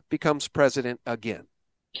Trump becomes president again?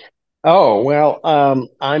 Oh, well,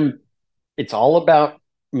 it's all about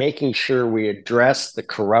making sure we address the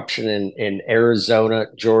corruption in Arizona,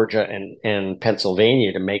 Georgia, and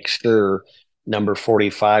Pennsylvania to make sure number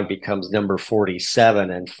 45 becomes number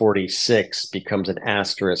 47 and 46 becomes an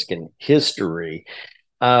asterisk in history.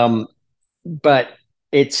 But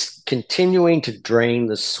it's continuing to drain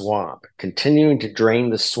the swamp. And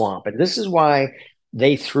this is why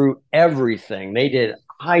they threw everything. They did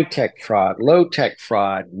high-tech fraud, low-tech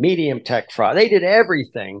fraud, medium-tech fraud. They did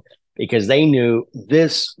everything because they knew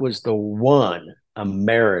this was the one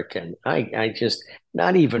American. I just,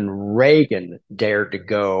 not even Reagan dared to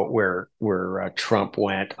go where Trump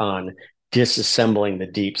went on disassembling the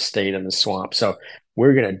deep state in the swamp. So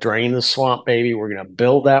we're going to drain the swamp, baby. We're going to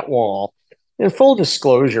build that wall. In full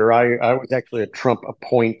disclosure, I was actually a Trump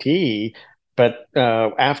appointee, but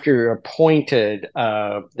after you're appointed,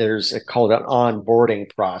 there's called an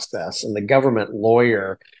onboarding process, and the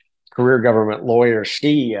career government lawyer,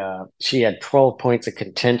 she had 12 points of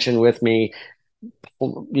contention with me.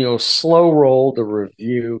 Slow rolled the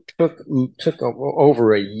review, took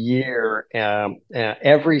over a year.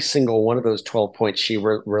 Every single one of those 12 points she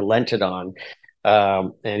relented on.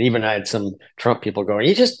 And even I had some Trump people going,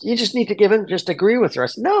 you just need to give in, just agree with her. I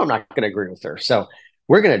said, no, I'm not going to agree with her. So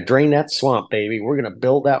we're going to drain that swamp, baby. We're going to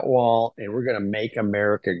build that wall, and we're going to make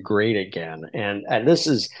America great again. And this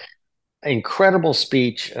is incredible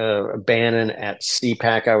speech, Bannon at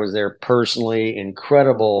CPAC. I was there personally.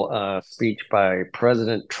 Incredible speech by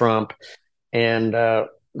President Trump. And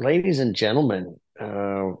ladies and gentlemen,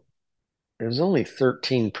 there's only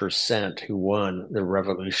 13% who won the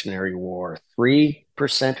Revolutionary War,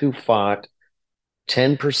 3% who fought,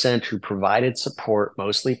 10% who provided support,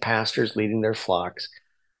 mostly pastors leading their flocks.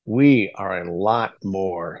 We are a lot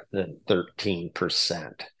more than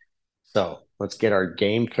 13%. So let's get our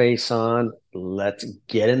game face on. Let's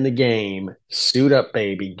get in the game. Suit up,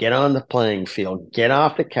 baby. Get on the playing field. Get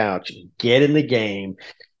off the couch. Get in the game.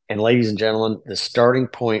 And ladies and gentlemen, the starting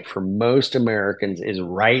point for most Americans is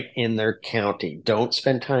right in their county. Don't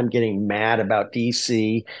spend time getting mad about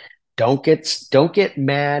DC. Don't get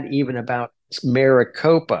mad even about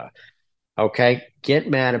Maricopa. Okay? Get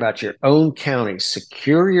mad about your own county.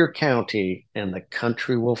 Secure your county and the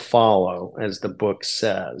country will follow, as the book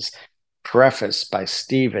says. Prefaced by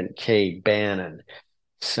Stephen K. Bannon.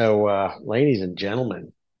 So, ladies and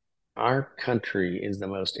gentlemen, our country is the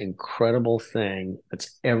most incredible thing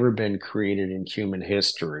that's ever been created in human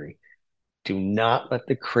history. Do not let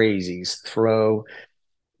the crazies throw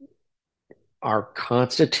our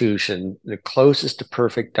Constitution, the closest to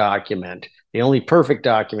perfect document. The only perfect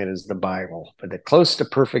document is the Bible, but the closest to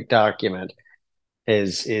perfect document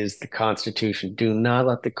is the Constitution. Do not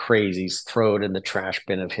let the crazies throw it in the trash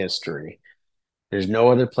bin of history. There's no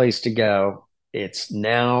other place to go. It's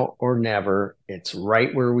now or never. It's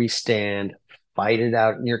right where we stand. Fight it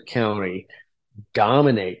out in your county.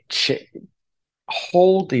 Dominate.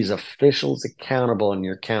 Hold these officials accountable in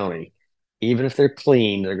your county. Even if they're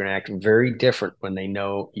clean, they're going to act very different when they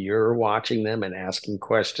know you're watching them and asking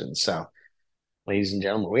questions. So, ladies and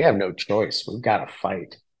gentlemen, we have no choice. We've got to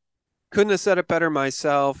fight. Couldn't have said it better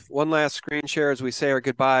myself. One last screen share as we say our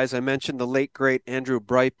goodbyes. I mentioned the late, great Andrew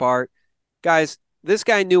Breitbart. Guys, this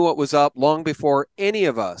guy knew what was up long before any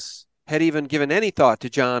of us had even given any thought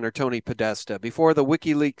to John or Tony Podesta, before the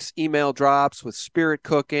WikiLeaks email drops with spirit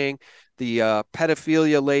cooking, the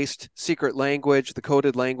pedophilia-laced secret language, the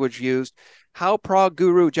coded language used. How Prague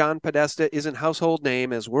guru John Podesta isn't household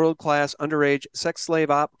name as world-class underage sex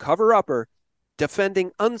slave op cover-upper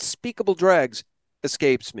defending unspeakable dregs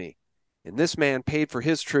escapes me. And this man paid for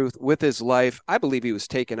his truth with his life. I believe he was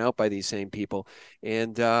taken out by these same people.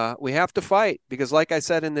 And we have to fight because, like I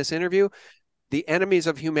said in this interview, the enemies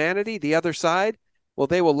of humanity, the other side, well,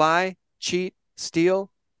 they will lie, cheat,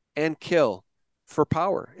 steal, and kill for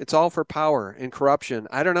power. It's all for power and corruption.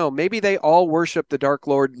 I don't know. Maybe they all worship the Dark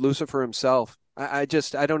Lord Lucifer himself. I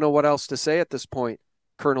don't know what else to say at this point,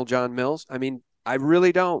 Colonel John Mills. I mean, I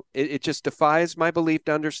really don't. It just defies my belief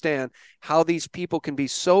to understand how these people can be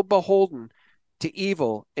so beholden to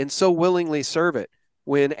evil and so willingly serve it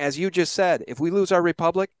when, as you just said, if we lose our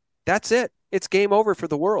republic, that's it. It's game over for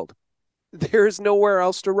the world. There's nowhere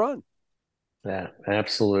else to run. Yeah,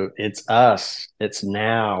 absolute. It's us. It's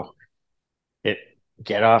now.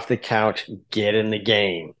 Get off the couch, get in the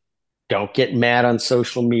game. Don't get mad on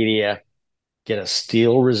social media. Get a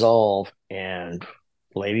steel resolve. And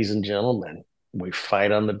ladies and gentlemen, we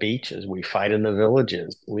fight on the beaches. We fight in the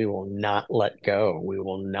villages. We will not let go. We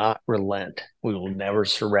will not relent. We will never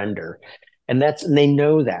surrender. And they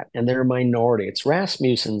know that. And they're a minority. It's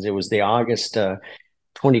Rasmussen's. It was the August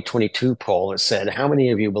 2022 poll that said, how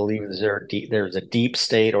many of you believe there's a deep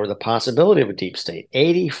state or the possibility of a deep state?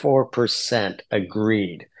 84%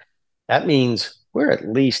 agreed. That means we're at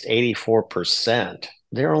least 84%.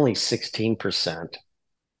 They're only 16%.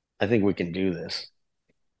 I think we can do this.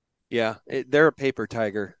 Yeah, they're a paper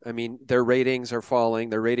tiger. I mean, their ratings are falling.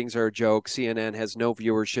 Their ratings are a joke. CNN has no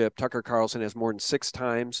viewership. Tucker Carlson has more than 6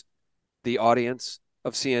 times the audience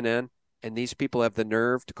of CNN. And these people have the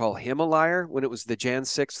nerve to call him a liar when it was the Jan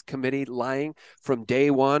 6th committee lying from day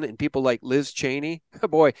one. And people like Liz Cheney.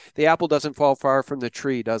 Boy, the apple doesn't fall far from the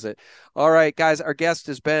tree, does it? All right, guys, our guest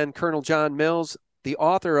has been Colonel John Mills, the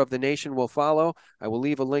author of The Nation Will Follow. I will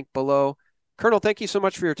leave a link below. Colonel, thank you so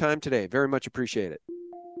much for your time today. Very much appreciate it.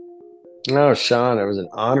 No, Sean, it was an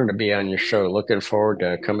honor to be on your show. Looking forward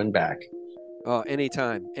to coming back.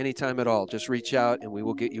 Anytime at all. Just reach out and we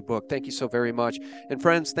will get you booked. Thank you so very much. And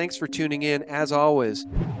friends, thanks for tuning in. As always,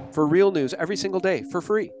 for real news every single day for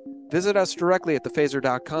free, visit us directly at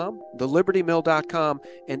thephaser.com, thelibertymill.com,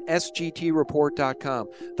 and sgtreport.com.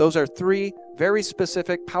 Those are 3 very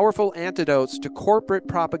specific, powerful antidotes to corporate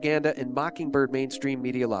propaganda and mockingbird mainstream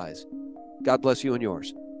media lies. God bless you and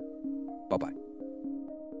yours. Bye-bye.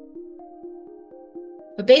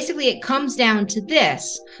 But basically, it comes down to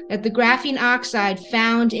this, that the graphene oxide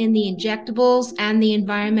found in the injectables and the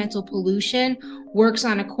environmental pollution works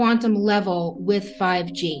on a quantum level with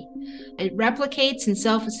 5G. It replicates and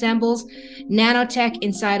self-assembles nanotech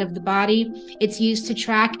inside of the body. It's used to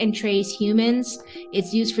track and trace humans.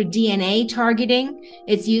 It's used for DNA targeting.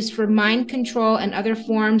 It's used for mind control and other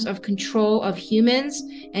forms of control of humans.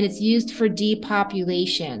 And it's used for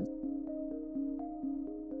depopulation.